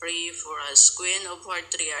angels, pray for us. Queen of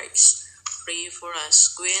patriarchs, pray for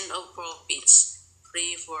us. Queen of prophets,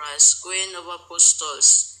 pray for us. Queen of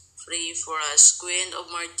apostles, pray for us. Queen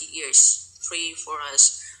of martyrs, pray for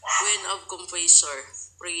us. Queen of confessor,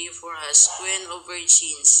 pray for us. Queen of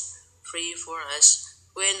virgins, pray for us.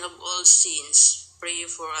 Queen of all sins, pray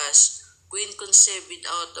for us. Queen conceived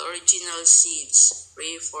without the original sins,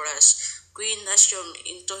 pray for us. Queen assumed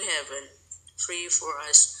into heaven, pray for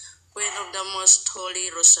us. Queen of the Most Holy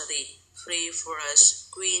Rosary, pray for us.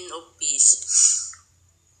 Queen of Peace,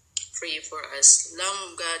 pray for us.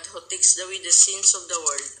 Lamb of God, who takes away the sins of the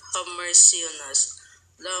world, have mercy on us.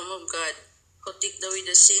 Lamb of God, who take away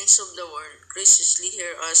the sins of the world, graciously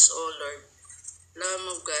hear us, O Lord. Lamb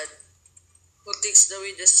of God, who takes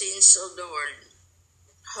away the sins of the world,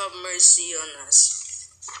 have mercy on us.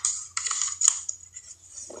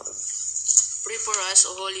 Pray for us,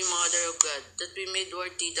 O Holy Mother of God, that we may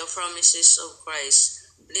worthy the promises of Christ.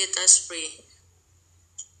 Let us pray.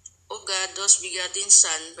 O God, whose begotten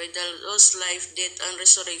Son, by the whose life, death, and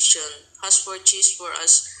resurrection, has purchased for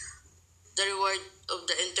us the reward of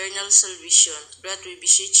the eternal salvation, grant, we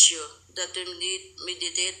beseech you, that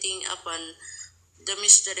meditating upon the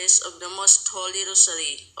mysteries of the most holy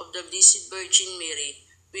rosary of the Blessed Virgin Mary,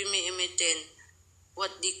 we may imitate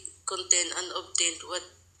what they contain and obtain what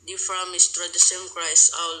they promise through the same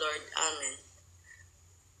Christ our Lord. Amen.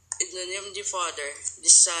 In the name of the Father, the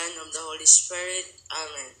Son, of the Holy Spirit.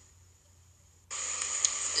 Amen.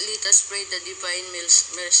 Let us pray the Divine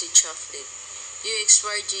Mercy Chaplet. You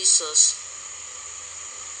expired Jesus.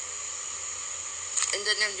 In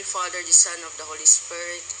the name of the Father, the Son, of the Holy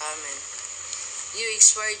Spirit. Amen. You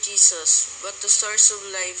expired Jesus, but the source of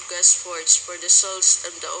life gush forth for the souls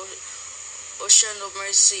of the ocean of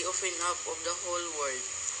mercy open up of the whole world.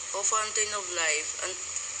 O fountain of life, and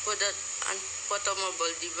for that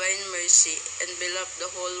unfathomable divine mercy, envelop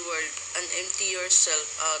the whole world and empty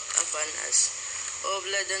yourself out upon us. O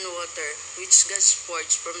blood and water, which gush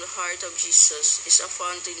forth from the heart of Jesus, is a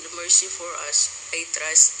fountain of mercy for us. I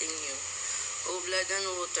trust in you. O blood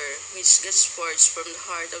and water, which gush forth from the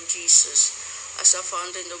heart of Jesus, as a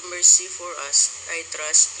fountain of mercy for us, I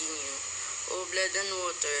trust in you. O blood and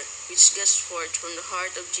water, which gush forth from the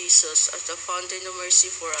heart of Jesus as a fountain of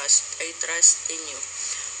mercy for us, I trust in you.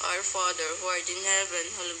 Our Father, who art in heaven,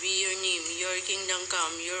 hallowed be your name. Your kingdom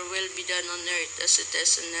come, your will be done on earth as it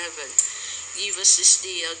is in heaven. Give us this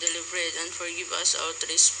day our daily bread, and forgive us our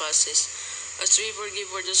trespasses, as we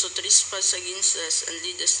forgive those who trespass against us, and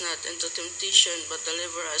lead us not into temptation, but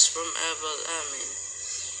deliver us from evil. Amen.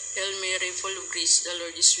 Hail Mary, full of grace, the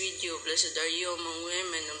Lord is with you. Blessed are you among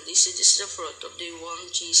women, and blessed is the fruit of thy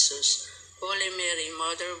womb, Jesus. Holy Mary,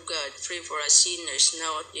 Mother of God, pray for us sinners,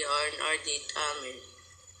 now at the hour of our death. Amen.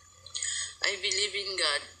 I believe in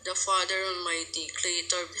God, the Father Almighty,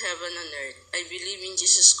 creator of heaven and earth. I believe in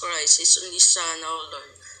Jesus Christ, his only Son, our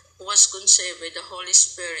Lord, who was conceived by the Holy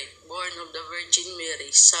Spirit, born of the Virgin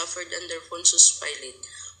Mary, suffered under Pontius Pilate,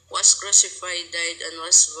 was crucified, died, and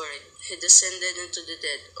was buried. He descended into the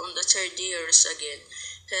dead. On the third day he rose again.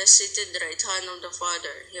 He is seated at the right hand of the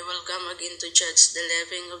Father. He will come again to judge the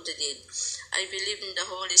living of the dead. I believe in the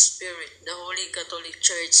Holy Spirit, the Holy Catholic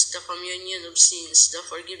Church, the communion of sins, the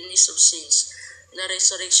forgiveness of sins, the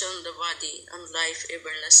resurrection of the body, and life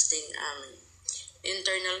everlasting. Amen.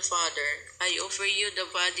 Eternal Father, I offer you the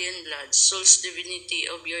body and blood, soul's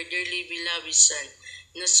divinity of your dearly beloved Son,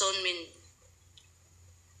 in atonement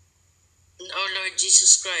our Lord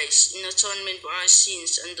Jesus Christ, in atonement for our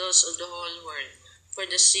sins and those of the whole world. For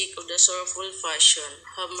the sake of the sorrowful passion,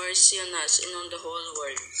 have mercy on us and on the whole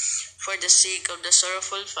world. For the sake of the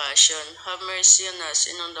sorrowful passion, have mercy on us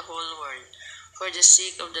and on the whole world. For the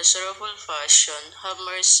sake of the sorrowful passion, have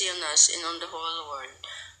mercy on us and on the whole world.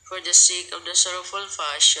 For the sake of the sorrowful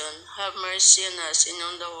passion, have mercy on us and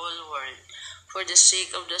on the whole world. For the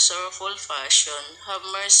sake of the sorrowful passion, have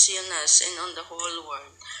mercy on us and on the whole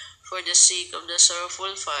world. For the sake of the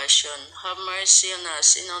sorrowful passion, have mercy on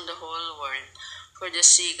us and on the whole world. For the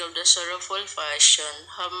sake of the sorrowful passion,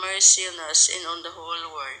 have mercy on us and on the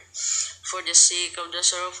whole world. For the sake of the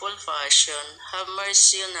sorrowful passion, have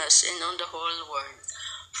mercy on us and on the whole world.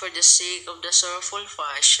 For the sake of the sorrowful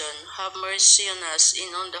passion, have mercy on us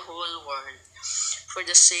and on the whole world. For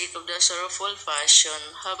the sake of the sorrowful passion,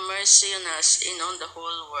 have mercy on us and on the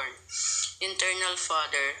whole world. Eternal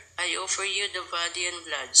Father, I offer you the body and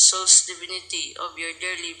blood, soul's divinity of your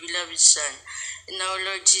dearly beloved Son, and our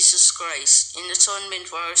Lord Jesus Christ, in atonement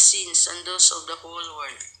for our sins and those of the whole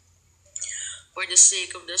world. For the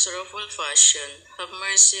sake of the sorrowful passion, have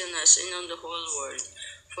mercy on us and on the whole world.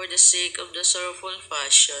 For the sake of the sorrowful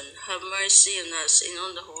passion, have mercy on us and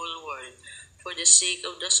on the whole world. For the sake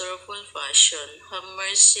of the sorrowful passion, have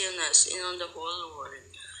mercy on us and on the whole world.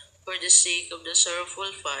 For the sake of the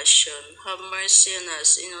sorrowful passion, have mercy on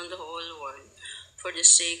us and on the whole world. For the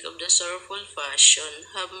sake of the sorrowful passion,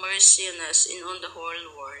 have mercy on us and on the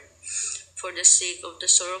whole world. For the sake of the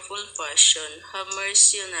sorrowful passion, have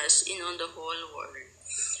mercy on us and on the whole world.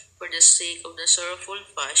 For the sake of the sorrowful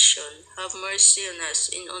passion, have mercy on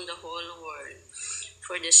us and on the whole world.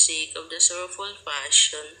 For the sake of the sorrowful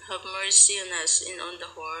passion, have mercy on us and on the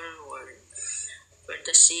whole world. For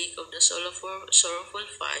the sake of the sorrowful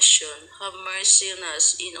passion, have mercy on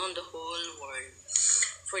us and on the whole world.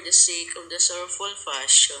 For the sake of the sorrowful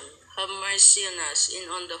passion, have mercy on us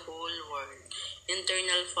and on the whole world.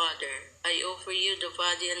 Eternal Father, I offer you the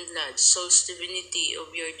body and blood, soul's divinity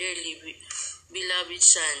of your dearly beloved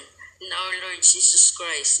Son, and our Lord Jesus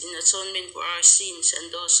Christ, in atonement for our sins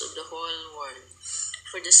and those of the whole world.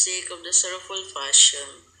 For the sake of the sorrowful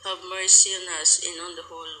passion, have mercy on us and on the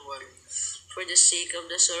whole world. For the sake of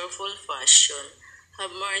the sorrowful passion,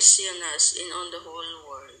 have mercy on us and on the whole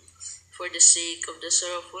world. For the sake of the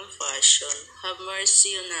sorrowful passion, have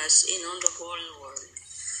mercy on us and on the whole world.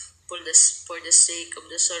 For the sake of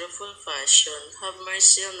the sorrowful passion, have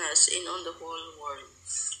mercy on us and on the whole world.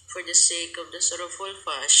 For the sake of the sorrowful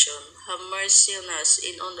passion, have mercy on us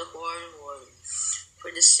and on the whole world.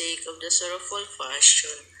 For the sake of the sorrowful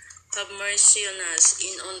passion, have mercy on us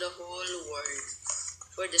and on the whole world.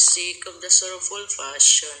 For the sake of the sorrowful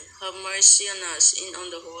passion, have mercy on us and on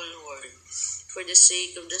the whole world. For the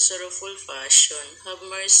sake of the sorrowful passion, have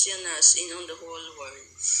mercy on us and on the whole world.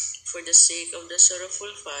 For the sake of the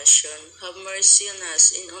sorrowful passion, have mercy on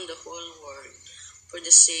us and on the whole world. For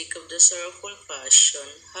the sake of the sorrowful passion,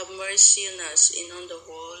 have mercy on us and on the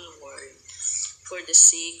whole world. For the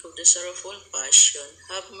sake of the sorrowful passion,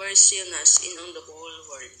 have mercy on us and on the whole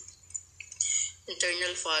world.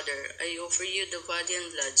 Eternal Father, I offer you the body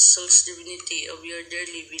and blood, soul's divinity of your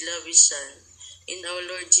dearly beloved Son, in our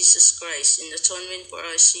Lord Jesus Christ, in atonement for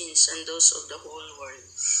our sins and those of the whole world.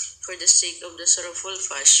 For the sake of the sorrowful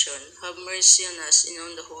passion, have mercy on us and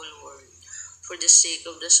on the whole world. For the sake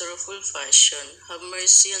of the sorrowful passion, have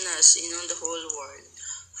mercy on us and on the whole world.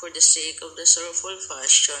 For the sake of the sorrowful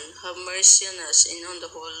passion, have mercy on us and on the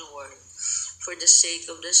whole world. For the sake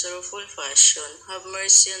of the sorrowful passion, have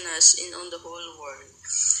mercy on us and on the whole world.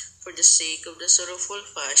 For the sake of the sorrowful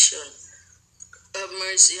passion, have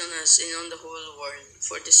mercy on us and on the whole world.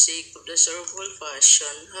 For the sake of the sorrowful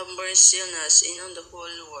passion, have mercy on us and on the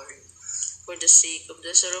whole world. For the sake of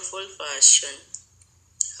the sorrowful passion,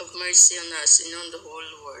 have mercy on us and on the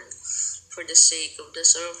whole world. For the sake of the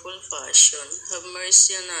sorrowful passion, have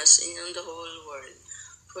mercy on us and on the whole world.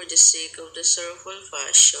 For the sake of the sorrowful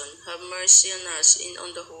passion, have mercy on us and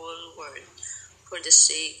on the whole world. For the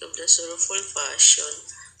sake of the sorrowful passion,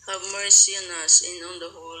 have mercy on us and on the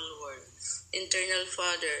whole world. Eternal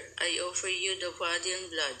Father, I offer you the body and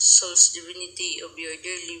blood, soul's divinity of your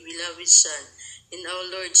dearly beloved Son, in our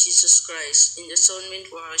Lord Jesus Christ, in atonement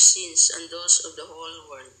for our sins and those of the whole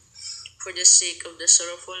world. For the sake of the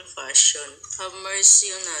sorrowful passion, have mercy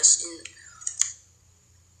on us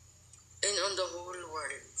and on the whole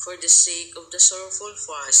world. For the sake of the sorrowful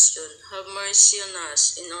passion, have mercy on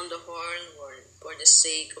us and on the whole world. For the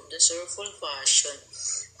sake of the sorrowful passion,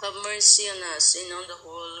 have mercy on us and on the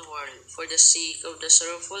whole world. For the sake of the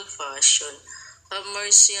sorrowful passion, have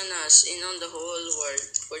mercy on us and on the whole world.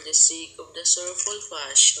 For the sake of the sorrowful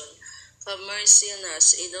passion, have mercy on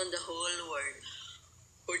us and on the whole world.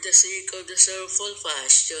 For the sake of the sorrowful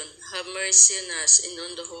passion, have mercy on us and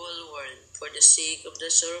on the whole world. For the sake of the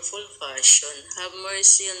sorrowful passion, have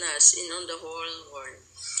mercy on us and on the whole world.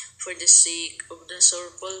 For the sake of the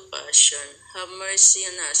sorrowful passion, have mercy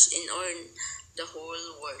on us and on the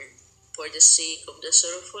whole world. For the sake of the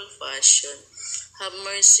sorrowful passion, have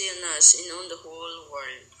mercy on us and on the whole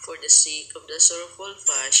world. For the sake of the sorrowful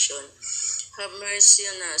passion, have mercy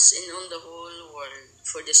on us and on the whole world.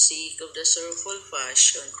 For the sake of the sorrowful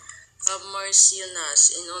passion, have mercy on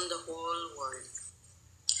us and on the whole world.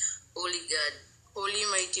 Holy God, Holy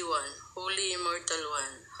Mighty One, Holy Immortal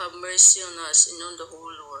One, have mercy on us and on the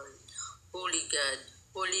whole world. Holy God,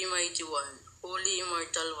 Holy Mighty One, Holy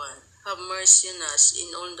Immortal One, have mercy on us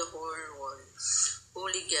and on the whole world.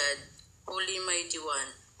 Holy God, Holy Mighty One,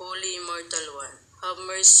 Holy Immortal One, have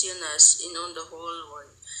mercy on us and on the whole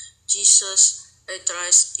world. Jesus, I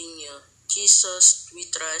trust in you. Jesus, we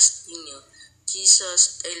trust in you.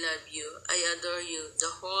 Jesus, I love you. I adore you. The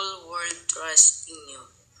whole world trusts in you.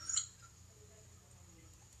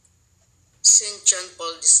 Saint John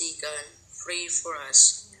Paul II, pray for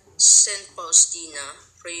us. Saint Faustina,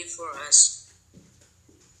 pray for us.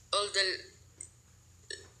 All the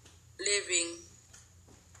living,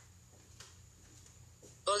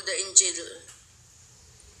 all the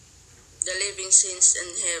the living saints in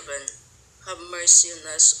heaven, have mercy on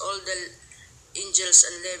us. All the angels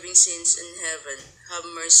and living saints in heaven, have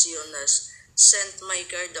mercy on us. Saint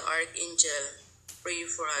Michael the Archangel, pray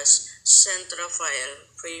for us. Saint Raphael,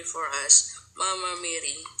 pray for us. Mama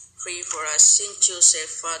Mary, pray for us. Saint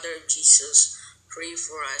Joseph, Father of Jesus, pray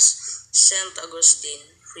for us. Saint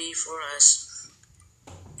Augustine, pray for us.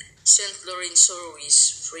 Saint Lorenzo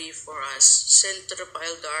Ruiz, pray for us. Saint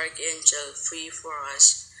Raphael the Archangel, pray for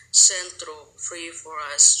us. Saint Roque, pray for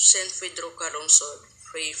us. Saint Pedro Caronsod,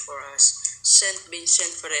 pray for us. Saint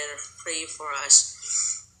Vincent Ferrer, pray for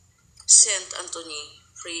us. Saint Anthony,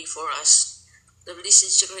 pray for us. The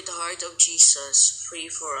Blessed Sacred Heart of Jesus, pray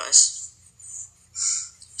for us.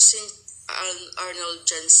 Saint Arnold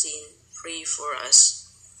Jansin, pray for us.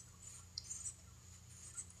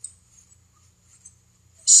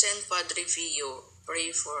 Saint Padre Pio, pray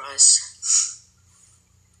for us.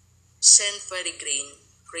 Saint Peregrine,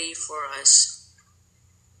 pray for us.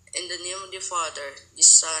 In the name of the Father, the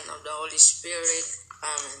Son, of the Holy Spirit.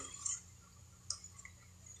 Amen.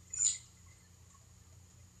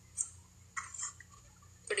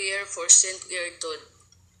 Prayer for Saint Gertrude,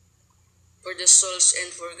 for the souls in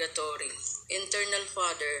purgatory. Eternal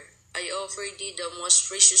Father, I offer thee the most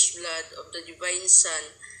precious blood of the divine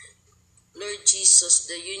Son, Lord Jesus,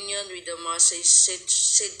 the union with the masses said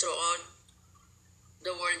throughout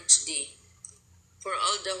the world to thee. For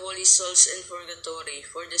all the holy souls in purgatory,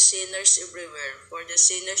 for the sinners everywhere, for the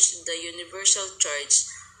sinners in the universal church,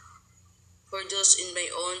 for those in my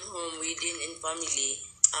own home, within, and family.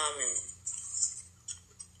 Amen.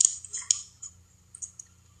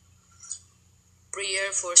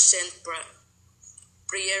 Prayer for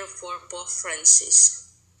Pope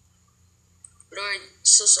Francis. Lord,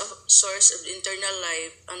 source of eternal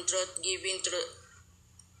life and truth-giving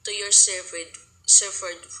to your servant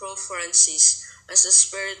Pope Francis, as the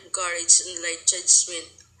spirit of courage and light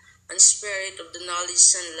judgment, and spirit of the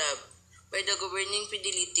knowledge and love, by the governing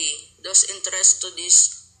fidelity, thus entrust to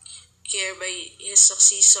this care by his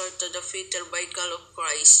successor to the fatal vical of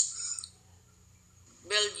Christ.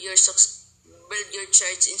 Build your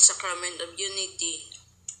church in sacrament of unity,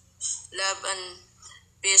 love, and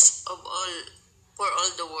peace for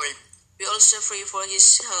all the world. We also pray for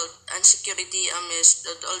his health and security amidst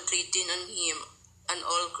all threaten on him and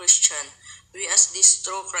all Christian. We ask this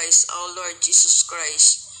through Christ our Lord Jesus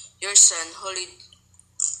Christ, your Son, who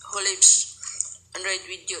lives and reigns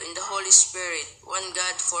with you in the Holy Spirit, one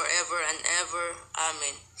God forever and ever.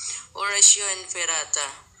 Amen. Oratio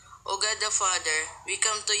Emperata. O God the Father, we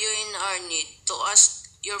come to you in our need to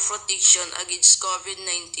ask your protection against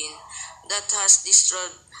COVID-19 that has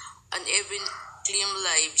destroyed and even claimed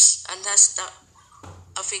lives and has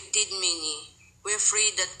affected many. We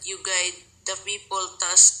pray that you guide the people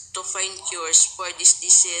tasked to find cures for this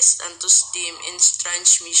disease and to stem its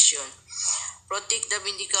transmission. Protect the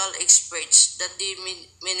medical experts that they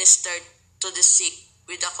minister to the sick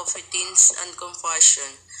with confidence and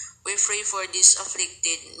compassion. We pray for these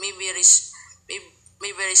afflicted may be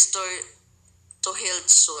restored to health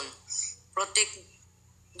soon. Protect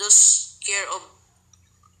those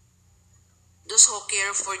who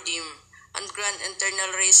care for them, and grant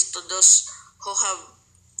eternal rest to those who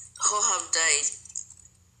have died.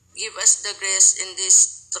 Give us the grace in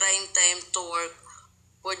this trying time to work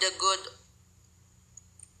for the good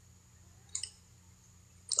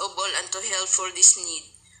of all and to help for this need.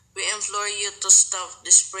 We implore you to stop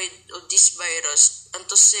the spread of this virus and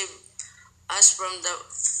to save us from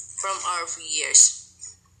our fears.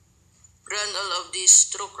 Grant all of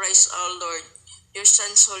this through Christ our Lord, your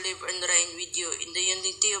sons who live and reign with you in the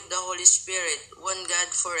unity of the Holy Spirit, one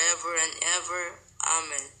God forever and ever.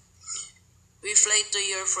 Amen. We fly to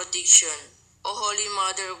your protection. O Holy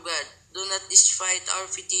Mother of God, do not despise our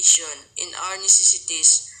petition in our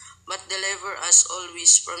necessities, but deliver us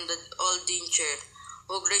always from all danger.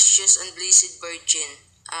 O gracious and blessed Virgin.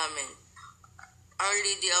 Amen. Our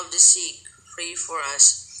Lady of the Sick, pray for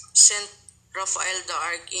us. Saint Raphael the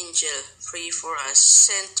Archangel, pray for us.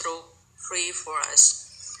 Saint Roque, pray for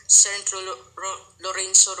us. Saint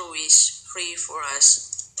Lorenzo Ruiz, pray for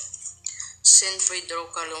us. Saint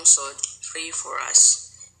Pedro Calungsod, pray for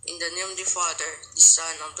us. In the name of the Father, the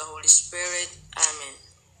Son, of the Holy Spirit. Amen.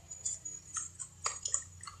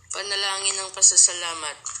 Panalangin ng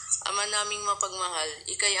pasasalamat. Ama naming mapagmahal,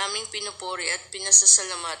 ikay aming pinupuri at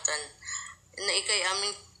pinasasalamatan na ikay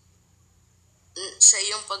aming sa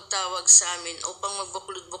iyong pagtawag sa amin upang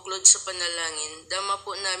magbuklod-buklod sa panalangin. Dama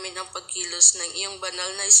po namin ang pagkilos ng iyong banal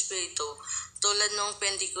na Espiritu tulad noong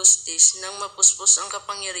Pentecostes nang mapuspos ang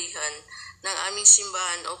kapangyarihan ng aming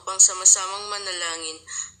simbahan upang sama-samang manalangin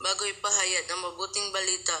bago ipahayag ang mabuting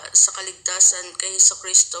balita sa kaligtasan kay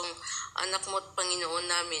Jesucristong anak mo at Panginoon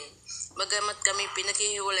namin. Bagamat kami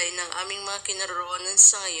pinaghihiwalay ng aming mga kinaroroonan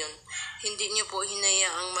sa ngayon, hindi niyo po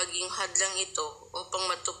hinayaang maging hadlang ito upang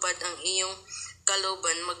matupad ang iyong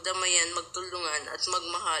kalooban, magdamayan, magtulungan at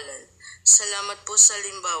magmahalan. Salamat po sa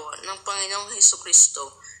limbawa ng Panginoong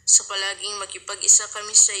Hesukristo sa palaging makipag-isa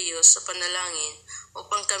kami sa iyo sa panalangin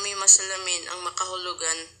upang kami masalamin ang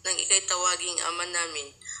makahulugan ng ikay tawaging Ama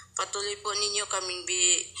namin. Patuloy po ninyo kaming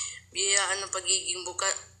biyayaan ng pagiging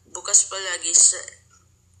bukas palagi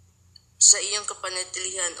sa iyong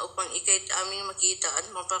kapanatilihan upang ikay aming makita at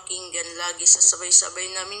mapakinggan lagi sa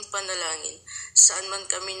sabay-sabay naming panalangin saan man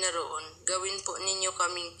kami naroon. Gawin po ninyo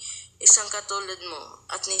kaming isang katulad mo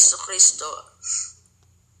at ni Kristo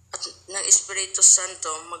at ng Espiritu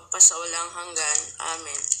Santo magpasawalang hanggan.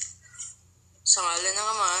 Amen. Sa ngalan ng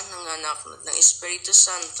Ama, ng Anak, at ng Espiritu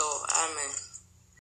Santo. Amen.